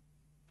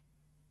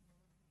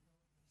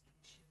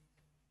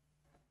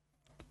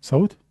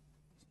 साउथ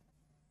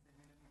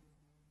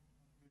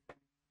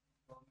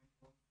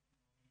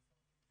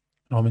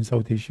नॉम इन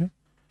south Asia.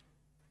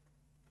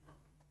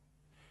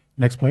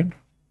 Next point,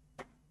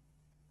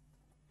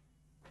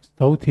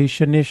 south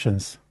Asian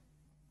Nations.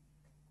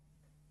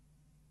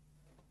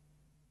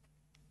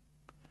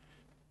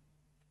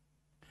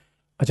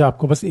 अच्छा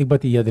आपको बस एक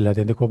बात याद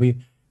दिलाते हैं. देखो अभी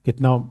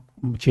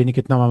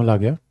कितना मामला आ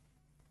गया.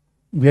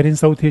 We are in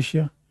south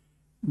Asia.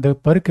 The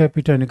per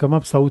capita income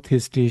of south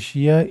east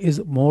Asia is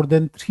more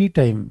than 3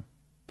 time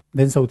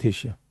then south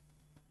Asia.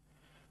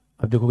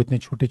 अब देखो कितने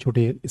छोटे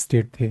छोटे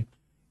स्टेट थे.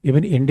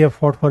 Even India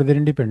fought for their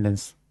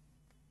independence.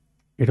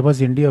 It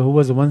was India who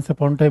was once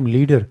upon time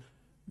leader.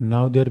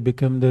 Now they are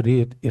become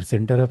the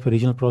centre of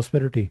regional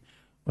prosperity.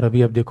 और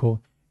अभी आप देखो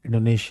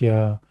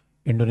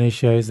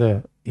Indonesia is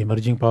a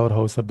emerging power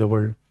house of the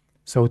world.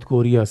 South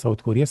Korea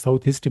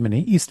south east में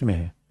नहीं, east में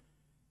है.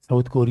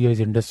 South Korea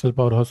is industrial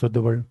power house of the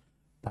world.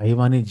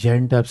 Taiwan is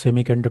giant of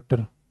semi conductor.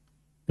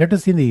 Let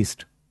us in the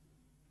east.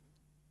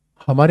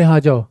 हमारे यहाँ आ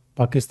जाओ,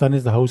 Pakistan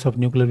is the house of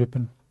nuclear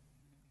weapon,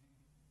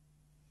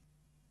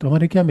 तो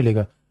हमारे क्या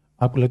मिलेगा?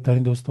 आपको लगता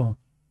नहीं दोस्तों,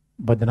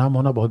 बदनाम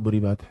होना बहुत बुरी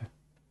बात है,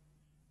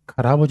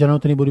 खराब हो जाना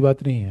उतनी बुरी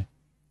बात नहीं है।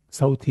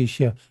 साउथ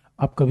एशिया,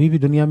 आप कभी भी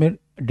दुनिया में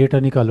डेटा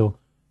निकालो,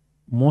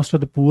 most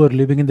of the poor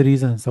living in the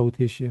reason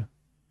south Asia,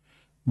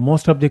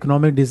 most of the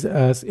economic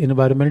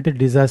environmental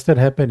disaster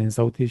happen in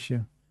South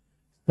Asia.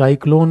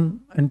 Cyclone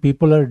and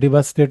people are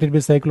devastated by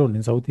cyclone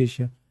in South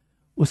Asia.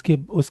 उसके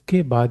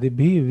उसके बाद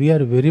भी we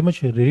are very much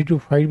ready to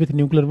fight with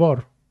nuclear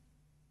war,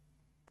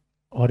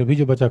 और अभी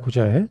जो बचा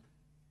खुचा है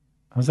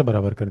हमसे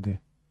बराबर कर दे।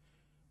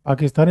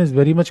 Pakistan is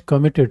very much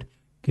committed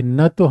कि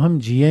न तो हम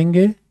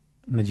जिएंगे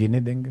न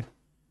जीने देंगे।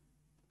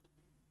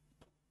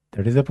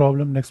 That is a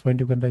problem. Next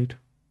point you can write.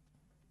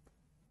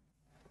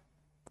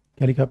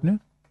 क्या लिखा आपने?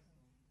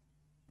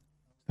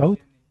 South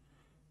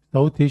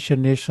south Asian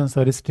Nations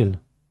are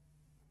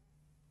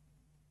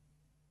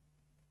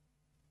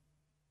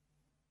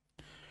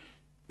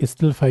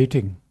still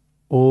fighting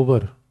over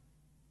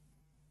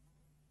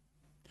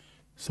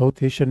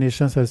South Asian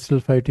nations are still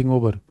fighting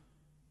over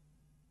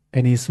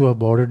an issue of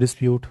border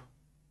dispute,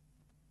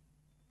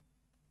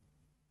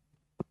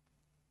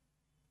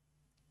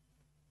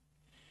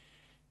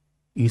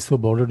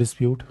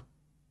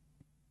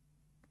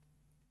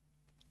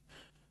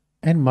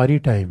 and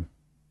maritime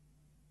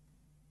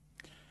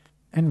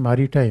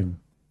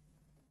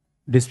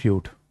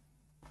dispute,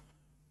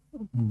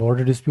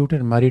 border dispute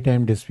and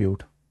maritime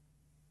dispute.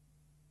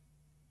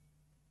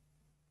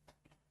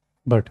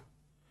 But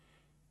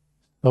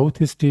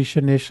Southeast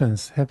Asian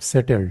nations have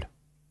settled.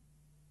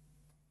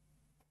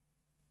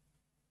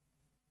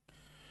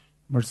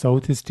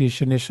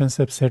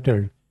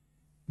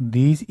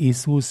 These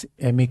issues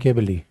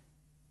amicably.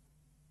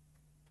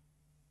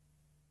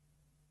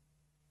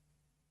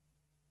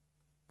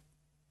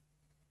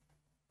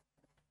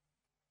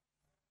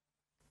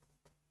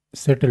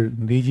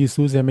 Settled these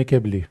issues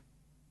amicably.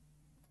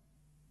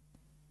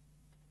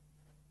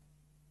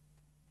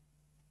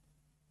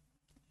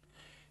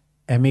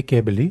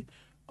 Amicably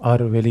or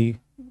very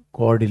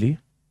cordially,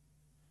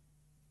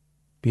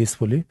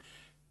 peacefully.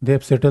 They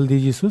have settled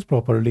these issues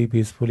properly,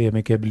 peacefully,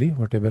 amicably,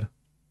 whatever.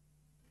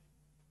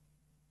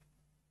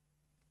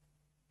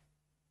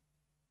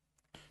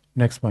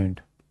 Next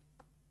point.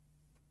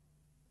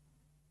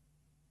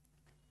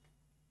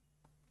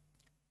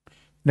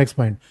 Next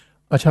point.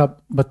 अच्छा,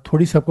 बस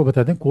थोड़ी सी आपको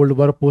बता दें, cold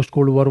war post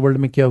cold war world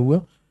में क्या हुआ।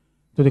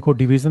 तो देखो,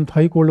 डिवीजन था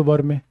ही कोल्ड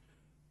वॉर में।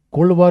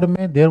 कोल्ड वॉर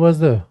में there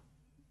was the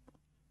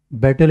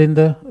battle in the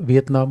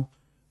Vietnam,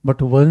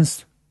 but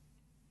once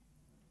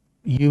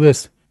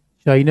US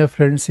China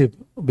friendship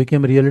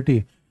became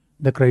reality,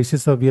 the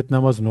crisis of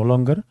Vietnam was no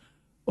longer.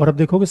 और अब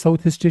देखोगे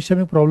साउथ ईस्ट एशिया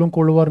में प्रॉब्लम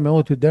कोल्ड वॉर में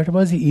होती, that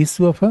was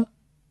issue of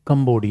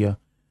Cambodia.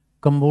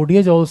 Cambodia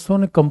is also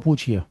ने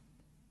Kampuchea.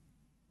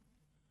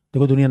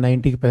 देखो दुनिया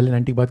 90 के पहले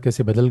 90 के बाद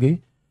कैसे बदल गई,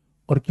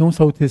 और क्यों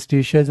south east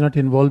Asia is not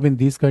involve in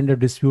this kind of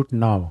dispute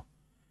now.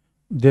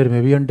 There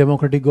may be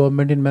undemocratic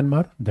government in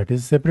Myanmar, that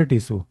is separate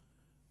issue,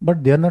 but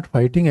they are not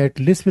fighting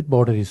at least with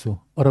border issue.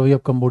 और अभी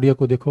आप Cambodia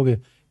को देखोगे,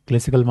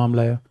 classical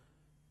मामला आया।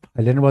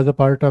 Thailand was a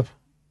part of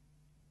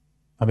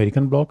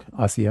American block,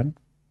 ASEAN,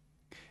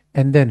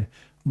 and then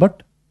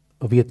but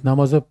Vietnam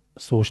was a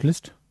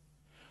socialist.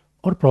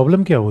 और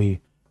problem क्या हुई,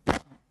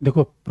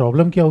 देखो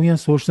प्रॉब्लम क्या हुई है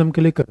सोशलिज्म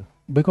के लेकर,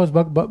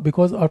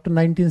 because after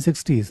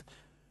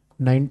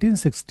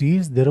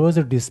 1960s there was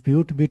a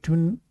dispute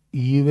between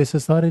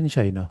USSR and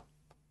China,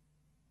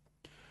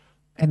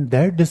 and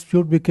that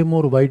dispute became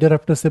more wider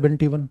after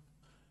 71,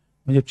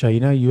 जब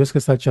चाइना यूएस के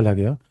साथ चला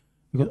गया।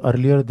 because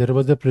earlier there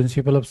was the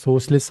principle of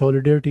socialist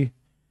solidarity,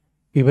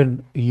 even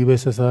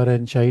USSR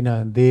and China,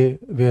 they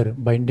were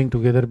binding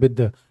together with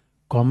the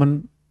common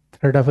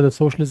thread of the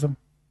socialism.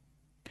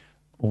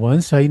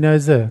 Once China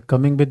is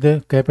coming with the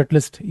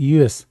capitalist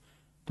US,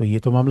 तो ये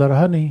तो मामला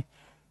रहा नहीं।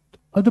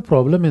 अब the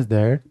problem is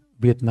that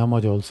Vietnam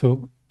was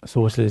also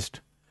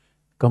socialist,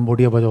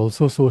 Cambodia was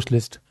also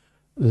socialist,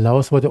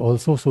 Laos was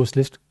also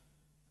socialist.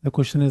 The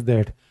question is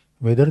that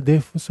whether they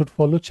should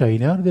follow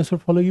China और they should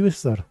follow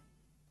USSR.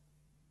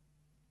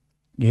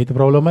 यही तो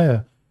प्रॉब्लम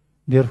आया।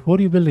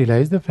 Therefore you will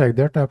realise the fact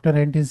that after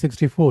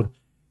 1964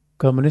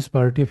 communist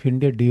party of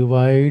India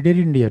divided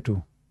India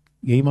to.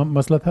 यही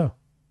मसला था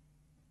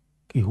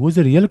कि who is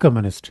the real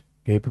communist,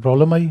 यही पे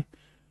प्रॉब्लम आई।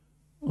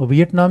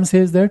 वियतनाम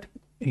से इज दैट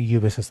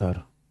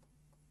यूएसएसआर।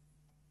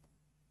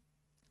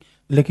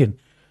 लेकिन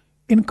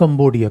इन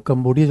Cambodia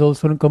is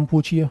also in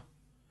Kampuchea,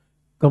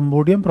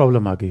 Cambodia में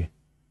problem आ गई।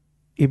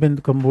 Even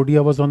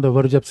Cambodia was on the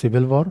verge of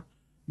civil war,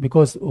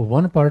 because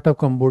one part of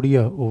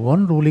Cambodia,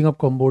 one ruling of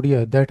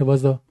Cambodia, that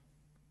was the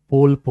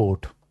pole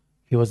port,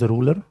 he was the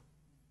ruler.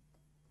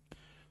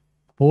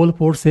 Pole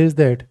port says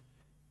that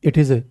it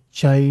is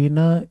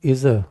China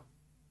is a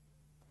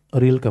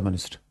real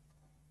communist,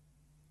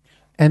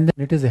 and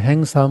then it is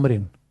Heng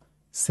Samrin.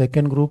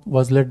 Second group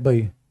was led by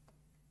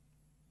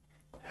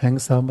Heng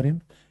Samrin,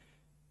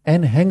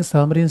 and Heng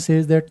Samrin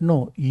says that no,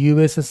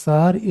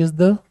 USSR is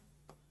the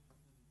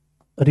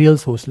real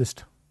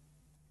socialist.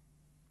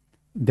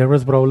 There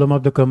was problem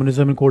of the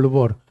communism in Cold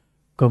War.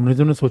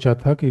 Communism ने सोचा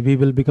था कि we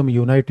will become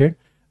United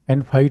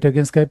and fight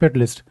against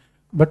capitalist,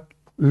 but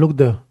look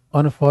the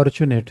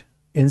unfortunate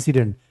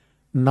incident,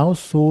 now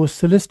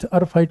socialist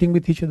are fighting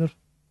with each other.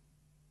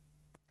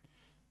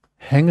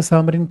 Heng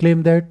Samrin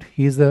claimed that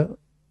he is the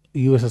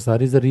USSR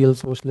is the real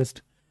socialist.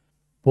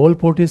 Pol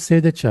Pot is say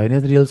that China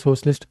is the real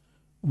socialist.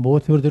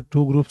 Both were the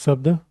two groups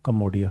of the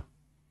Cambodia.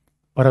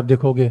 और अब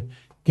देखोगे,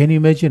 can you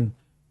imagine,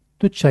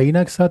 तो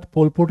China के साथ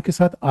पोल pot के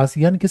साथ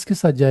ASEAN किसके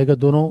साथ जाएगा?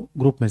 दोनों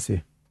ग्रुप में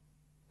से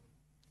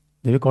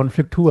जब ये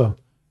कॉन्फ्लिक्ट हुआ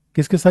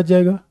किसके साथ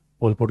जाएगा?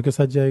 पोल पोट के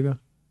साथ जाएगा.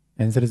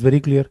 Answer is very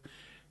clear.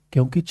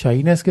 क्योंकि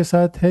चाइना इसके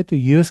साथ है तो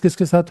यूएस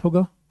किसके साथ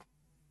होगा?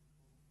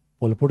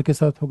 पोल पोट के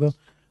साथ होगा.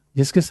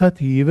 जिसके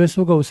साथ यूएस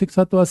होगा उसी के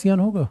साथ तो आसियान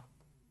होगा.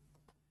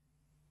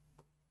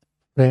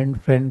 Friend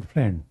friend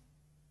friend,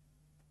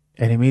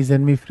 enemies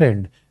enemy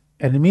friend,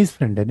 enemies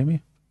friend enemy.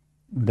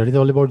 That is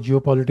all about Jio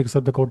politics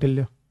of the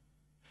Kautilya.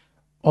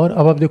 और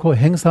अब आप देखो,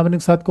 हेंग सामने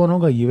के साथ कौन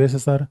होगा?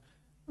 USSR.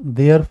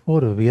 There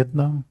for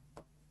Vietnam,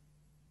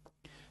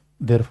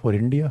 there for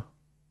India.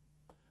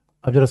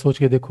 अब जरा सोच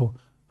के देखो,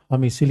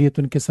 हम इसीलिए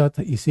तो इनके साथ,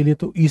 इसीलिए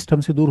तो ईस्ट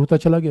हमसे दूर होता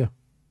चला गया.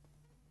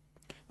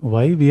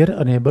 Why we are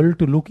unable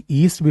to look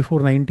east before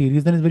 90?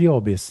 Reason is very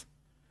obvious.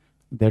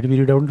 That we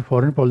read down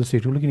foreign policy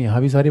too. लेकिन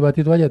यहाँ भी सारी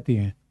बातें तो आ जाती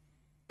हैं.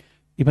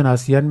 Even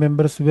ASEAN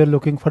members were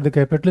looking for the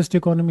capitalist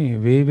economy.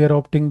 We were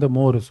opting the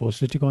more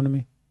socialist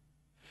economy.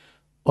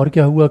 और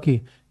क्या हुआ कि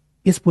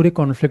इस पूरे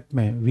कॉन्फ्लिक्ट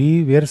में we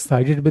were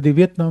sided with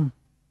Vietnam.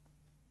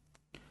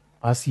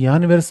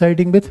 ASEAN were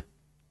siding with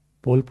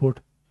Pol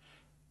Pot.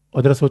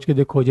 और जरा सोच के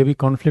देखो, जब ये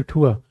कॉन्फ्लिक्ट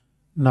हुआ,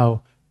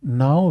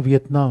 now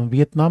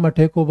Vietnam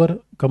attack over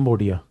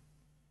Cambodia.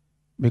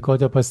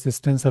 Because of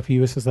assistance of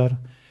USSR,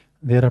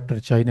 thereafter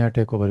China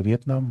attack over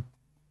Vietnam.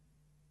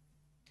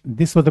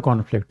 This was the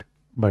conflict,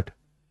 but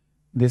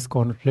this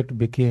conflict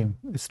became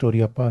a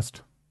story of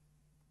past.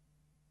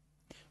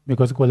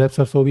 Because collapse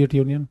of Soviet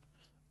Union,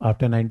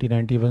 after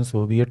 1991,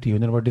 Soviet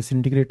Union was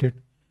disintegrated.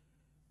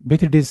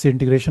 With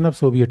disintegration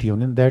of Soviet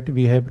Union, that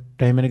we have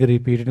time and again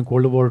repeated in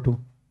Cold War II.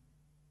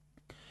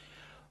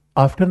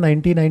 After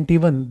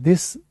 1991,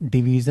 this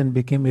division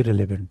became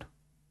irrelevant.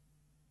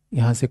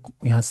 यहाँ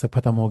से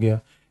ख़त्म हो गया.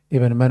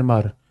 Even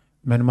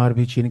Myanmar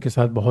भी चीन के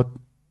साथ बहुत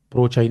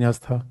प्रो चाइनास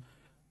था.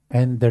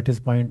 And that is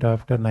point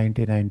after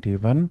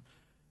 1991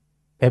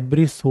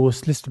 every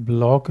socialist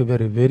block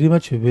were very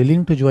much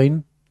willing to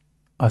join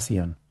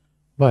ASEAN.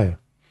 Y?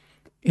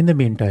 In the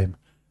mean time,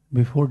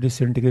 before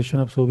disintegration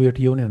of Soviet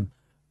union,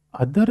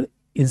 other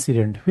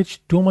incident which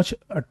too much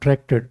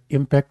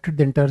impacted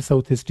the entire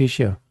Southeast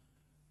Asia,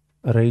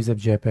 rise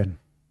of Japan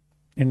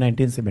in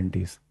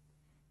 1970s.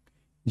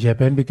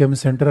 Japan became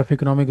centre of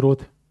economic growth.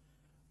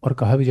 और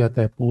कहा भी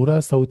जाता है पूरा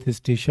south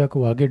east Asia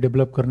को आगे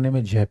develop करने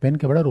में जापान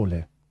का बड़ा रोल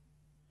है.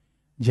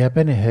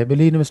 Japan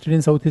heavily invested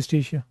in south east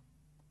Asia.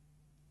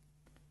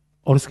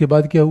 और उसके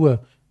बाद क्या हुआ?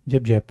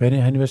 जब जापान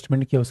ने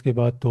इन्वेस्टमेंट किया उसके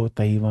बाद तो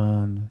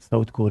Taiwan,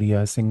 south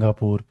Korea,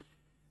 Singapore,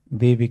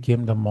 they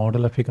became the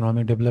model of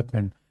economic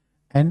development.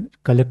 And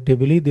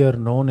collectively they are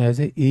known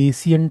as a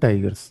Asian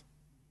tigers.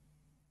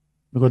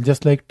 Because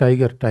just like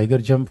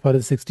tiger jump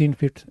for 16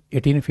 feet,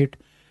 18 feet.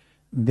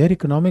 Their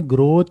economic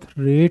growth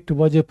rate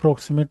was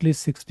approximately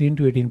 16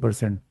 to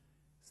 18%.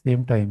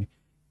 Same time,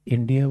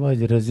 India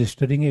was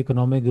registering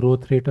economic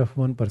growth rate of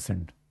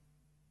 1%.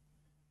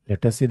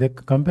 Let us see the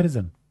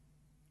comparison.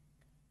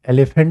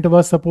 Elephant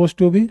was supposed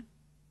to be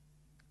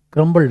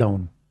crumbled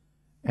down,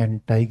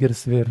 and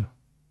tigers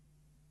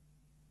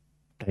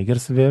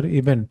were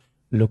even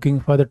looking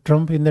for the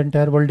Trump in the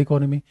entire world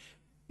economy.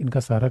 इनका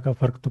सारा का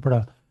फर्क तो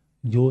पड़ा.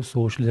 जो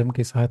socialism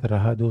के साथ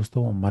रहा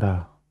दोस्तों वो मरा.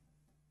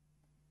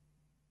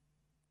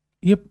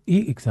 ये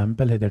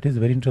एग्जाम्पल है. That is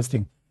very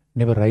interesting.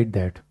 Never write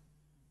that.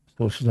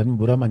 Socialism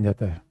बुरा मान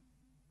जाता है.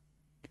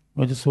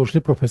 और जो सोशल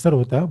प्रोफेसर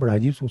होता है बड़ा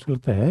अजीब सोच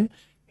लगता है,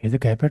 he is a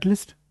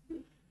capitalist.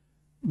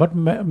 But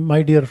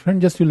my dear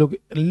friend, just you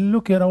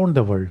look around the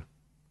world.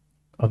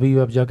 अभी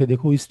आप जाके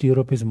देखो, east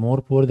Europe is more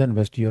poor then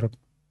waste Europe.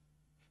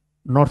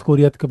 North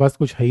Korea के पास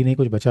कुछ है ही नहीं,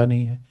 कुछ बचा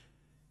नहीं है.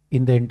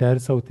 In the entire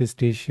south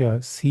east Asia,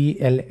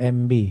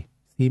 CLMB,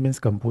 C means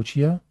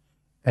कंपोचिया,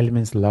 L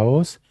means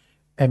Laos,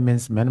 M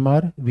means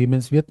Myanmar, V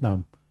means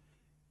Vietnam.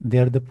 They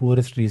are the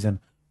poorest reason.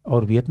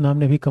 और Vietnam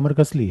ने भी कमर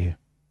कस ली है.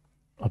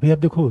 अभी आप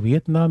देखो,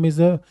 Vietnam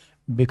is a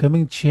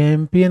becoming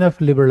champion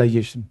of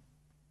liberalisation.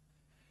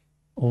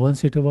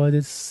 Once it was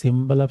a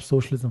symbol of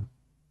socialism.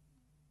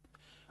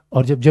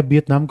 और जब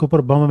Vietnam के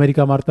ऊपर बम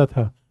अमेरिका मारता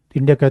था तो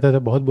इंडिया कहता था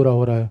बहुत बुरा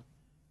हो रहा है,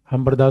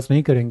 हम बर्दाश्त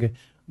नहीं करेंगे.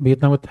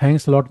 वियतनाम को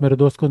थैंक्स लॉट मेरे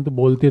दोस्त को, तो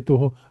बोलते तो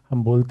हो,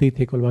 हम बोलते ही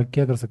थे, केवल बात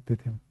क्या कर सकते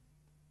थे.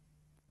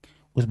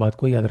 उस बात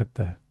को याद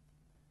रखता है.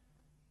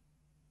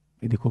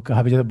 ये देखो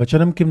कहा भी जाता,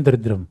 बचनम किम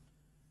दरिद्रम.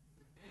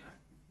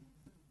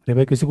 अरे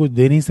भाई किसी को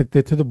दे नहीं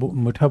सकते थे तो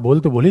मीठा बोल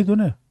तो बोली दो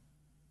ना,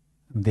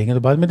 देंगे तो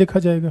बाद में देखा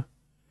जाएगा.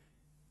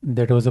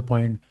 That was a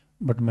point.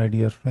 But my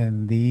dear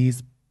friend,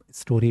 this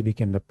story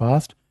became the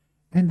past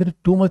and there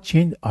too much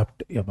change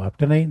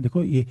after 9.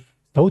 देखो ये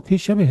साउथ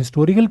एशिया में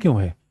हिस्टोरिकल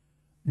क्यों है?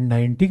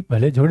 90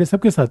 पहले झगड़े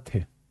सबके साथ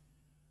थे.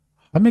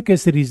 हम एक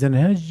ऐसे रीजन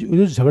है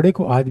जो झगड़े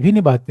को आज भी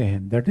निभाते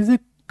हैं, दैट इज ए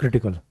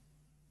क्रिटिकल।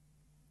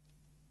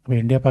 अब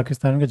इंडिया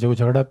पाकिस्तान का जो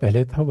झगड़ा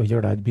पहले था वही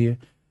झगड़ा आज भी है।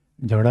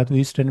 झगड़ा तो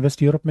ईस्ट एंड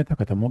वेस्ट यूरोप में था,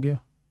 खत्म हो गया।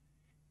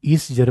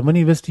 ईस्ट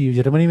जर्मनी वेस्ट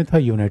जर्मनी में था,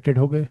 यूनाइटेड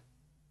हो गए।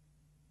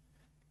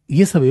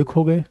 ये सब एक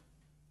हो गए,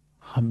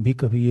 हम भी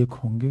कभी एक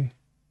होंगे।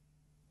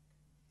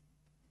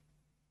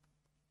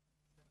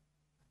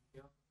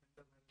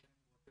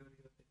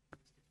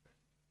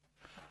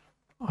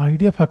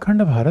 आइडिया ऑफ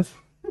अखंड Bharat?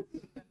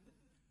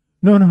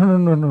 No no no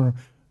no no,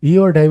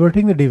 you are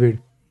diverting the debate.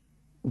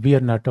 We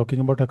are not talking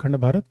about Akhand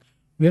Bharat.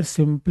 We are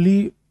simply,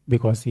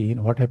 because see,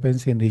 what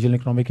happens in regional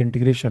economic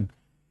integration,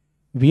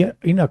 we are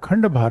in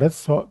Akhand Bharat,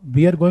 so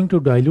we are going to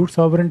dilute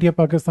sovereignty of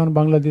Pakistan,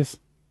 Bangladesh.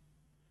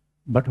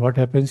 But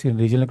what happens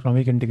in regional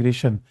economic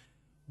integration,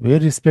 we are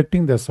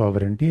respecting the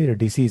sovereignty, their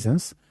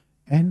decisions,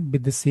 and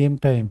with the same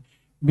time,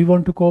 we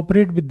want to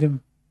cooperate with them.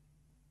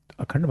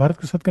 अखंड भारत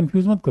के साथ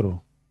confuse मत करो,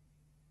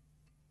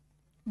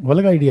 वो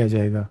अलग idea आ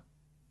जाएगा।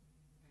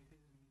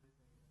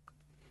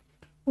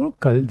 वो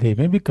कल दे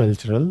में भी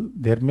कल्चरल,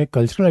 देर में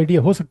कल्चरल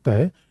आइडिया हो सकता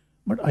है,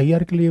 बट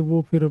आईआर के लिए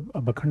वो फिर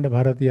अब अखंड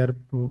भारत यार,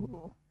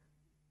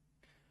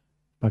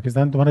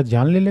 पाकिस्तान तुम्हारा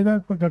जान ले लेगा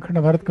अखंड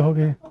भारत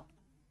कहोगे।